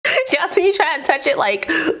Y'all see me trying to touch it like,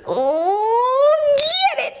 ooh,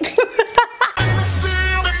 get it.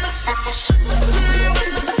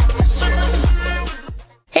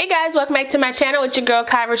 Hey guys, welcome back to my channel. It's your girl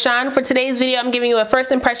KIE RASHON. For today's video, I'm giving you a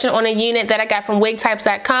first impression on a unit that I got from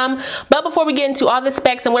wigtypes.com. But before we get into all the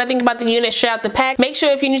specs and what I think about the unit straight out the pack, make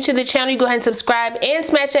sure if you're new to the channel, you go ahead and subscribe and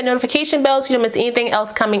smash that notification bell so you don't miss anything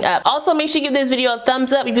else coming up. Also, make sure you give this video a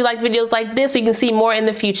thumbs up if you like videos like this so you can see more in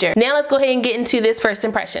the future. Now let's go ahead and get into this first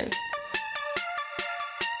impression.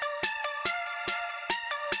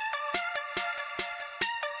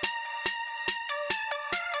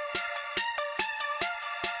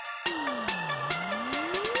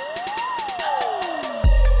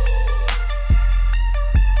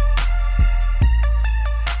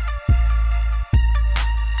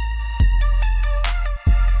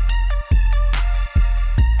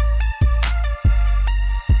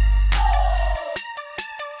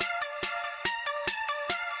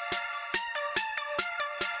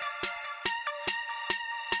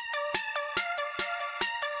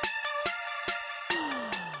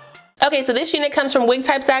 Okay, so this unit comes from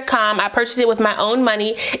wigtypes.com. I purchased it with my own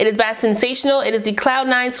money. It is by Sensational. It is the Cloud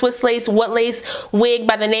 9 Swiss Lace What Lace wig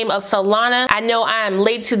by the name of Solana. I know I am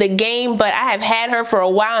late to the game, but I have had her for a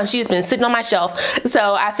while and she's been sitting on my shelf.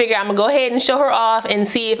 So I figure I'm gonna go ahead and show her off and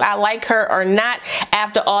see if I like her or not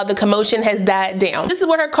after all the commotion has died down. This is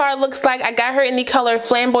what her card looks like. I got her in the color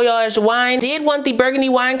Flamboyage Wine. Did want the burgundy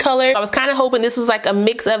wine color. I was kind of hoping this was like a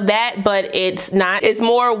mix of that, but it's not. It's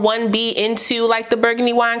more 1B into like the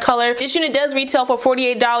burgundy wine color. This unit does retail for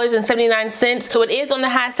 $48.79, so it is on the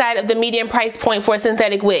high side of the medium price point for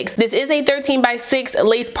synthetic wigs. This is a 13x6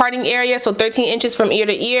 lace parting area, so 13 inches from ear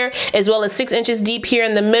to ear, as well as 6 inches deep here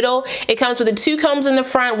in the middle. It comes with the 2 combs in the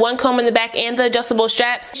front, 1 comb in the back, and the adjustable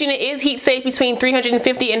straps. This unit is heat safe between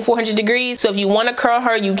 350 and 400 degrees, so if you want to curl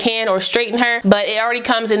her, you can, or straighten her, but it already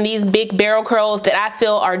comes in these big barrel curls that I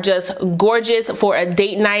feel are just gorgeous for a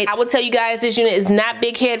date night. I will tell you guys, this unit is not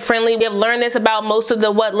big head friendly. We have learned this about most of the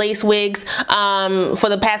What Lace wigs for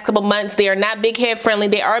the past couple months. They are not big head friendly.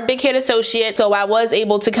 They are a big head associate, so I was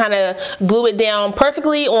able to kind of glue it down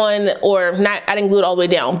perfectly on, or not, I didn't glue it all the way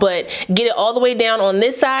down, but get it all the way down on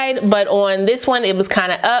this side, but on this one it was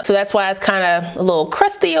kind of up, so that's why it's kind of a little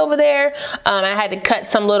crusty over there. I had to cut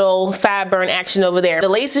some little sideburn action over there. The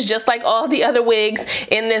lace is just like all the other wigs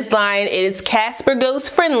in this line. It is Casper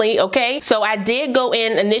Ghost friendly, okay? So I did go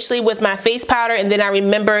in initially with my face powder, and then I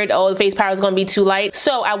remembered, oh, the face powder is going to be too light,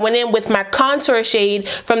 so I went in with my contour shade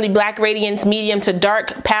from the Black Radiance medium to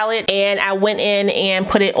dark palette, and I went in and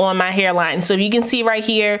put it on my hairline. So you can see right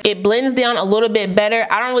here, it blends down a little bit better.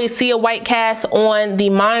 I don't really see a white cast on the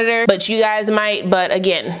monitor, but you guys might. But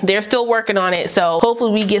again, they're still working on it, so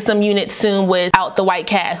hopefully we get some units soon without the white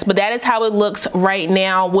cast. But that is how it looks right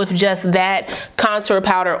now with just that contour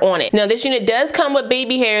powder on it. Now this unit does come with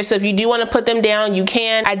baby hairs, so if you do want to put them down, you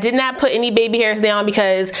can. I did not put any baby hairs down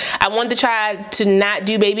because I wanted to try to not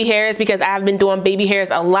do baby hairs, because I've been doing baby hairs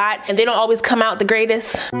a lot and they don't always come out the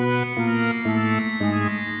greatest.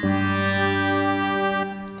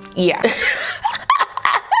 Yeah.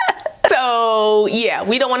 So yeah,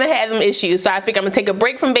 we don't want to have them issues. So I think I'm gonna take a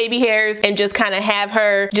break from baby hairs and just kind of have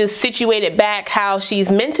her just situated back how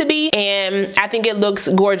she's meant to be, and I think it looks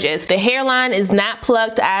gorgeous. The hairline is not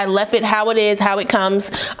plucked. I left it how it is, how it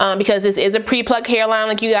comes, because this is a pre-plucked hairline.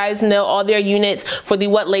 Like you guys know, all their units for the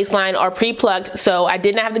What Lace line are pre-plucked, so I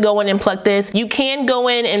did not have to go in and pluck this. You can go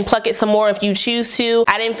in and pluck it some more if you choose to.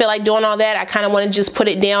 I didn't feel like doing all that. I kind of want to just put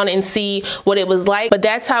it down and see what it was like, but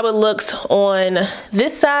that's how it looks on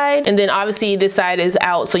this side, and then obviously this side is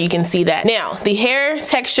out, so you can see that. Now the hair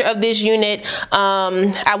texture of this unit,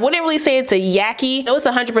 I wouldn't really say it's a yucky. No, it's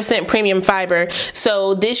 100% premium fiber,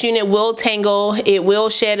 so this unit will tangle, it will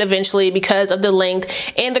shed eventually because of the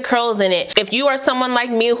length and the curls in it. If you are someone like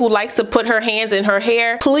me who likes to put her hands in her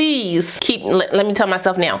hair, please keep, let me tell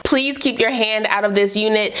myself now, please keep your hand out of this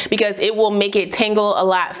unit because it will make it tangle a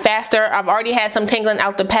lot faster. I've already had some tangling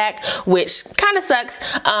out the pack, which kind of sucks,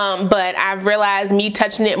 but I've realized me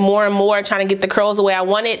touching it more and more, trying to get the curls the way I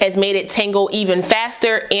want it, has made it tangle even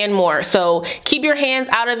faster and more. So keep your hands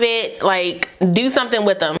out of it, like do something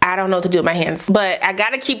with them. I don't know what to do with my hands, but I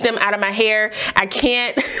gotta keep them out of my hair. I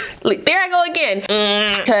can't, there I go again,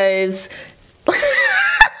 because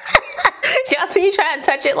y'all see me trying to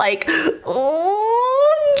touch it like,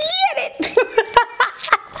 ooh, get it.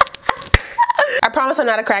 I promise I'm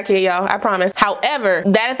not a crackhead, y'all. I promise. However,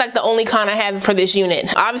 that is like the only con I have for this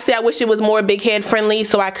unit. Obviously, I wish it was more big head friendly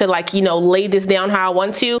so I could like, you know, lay this down how I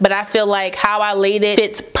want to, but I feel like how I laid it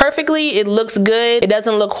fits perfectly. It looks good. It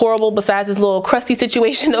doesn't look horrible besides this little crusty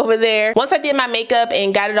situation over there. Once I did my makeup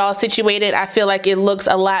and got it all situated, I feel like it looks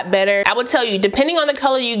a lot better. I would tell you, depending on the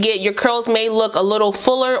color you get, your curls may look a little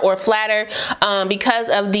fuller or flatter because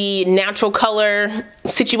of the natural color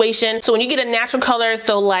situation. So when you get a natural color,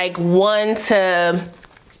 so like 1 to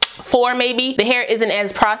 4 maybe, the hair isn't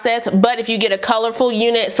as processed. But if you get a colorful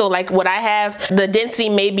unit, so like what I have, the density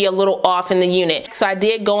may be a little off in the unit. So I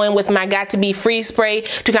did go in with my Got To Be Free spray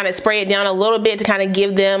to kind of spray it down a little bit to kind of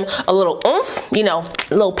give them a little oomph, you know,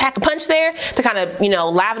 a little pack a punch there to kind of, you know,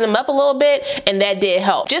 liven them up a little bit, and that did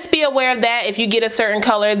help. Just be aware of that. If you get a certain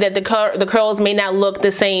color, that the curls may not look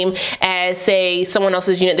the same as, say, someone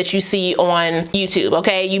else's unit that you see on YouTube,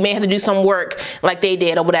 okay? You may have to do some work like they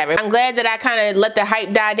did or whatever. I'm glad that I kind of let the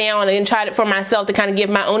hype die down and then tried it for myself to kind of give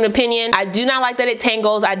my own opinion. I do not like that it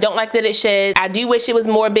tangles. I don't like that it sheds. I do wish it was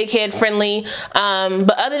more big head friendly.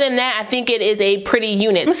 But other than that, I think it is a pretty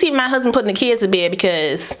unit. Let me see if my husband putting the kids to bed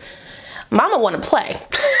because mama want to play.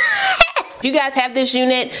 If you guys have this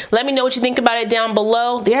unit, let me know what you think about it down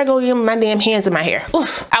below. There I go, my damn hands in my hair.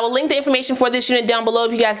 Oof. I will link the information for this unit down below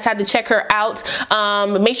if you guys decide to check her out.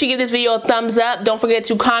 Make sure you give this video a thumbs up. Don't forget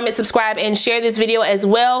to comment, subscribe, and share this video as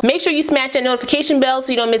well. Make sure you smash that notification bell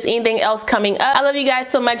so you don't miss anything else coming up. I love you guys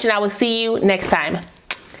so much, and I will see you next time.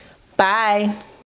 Bye.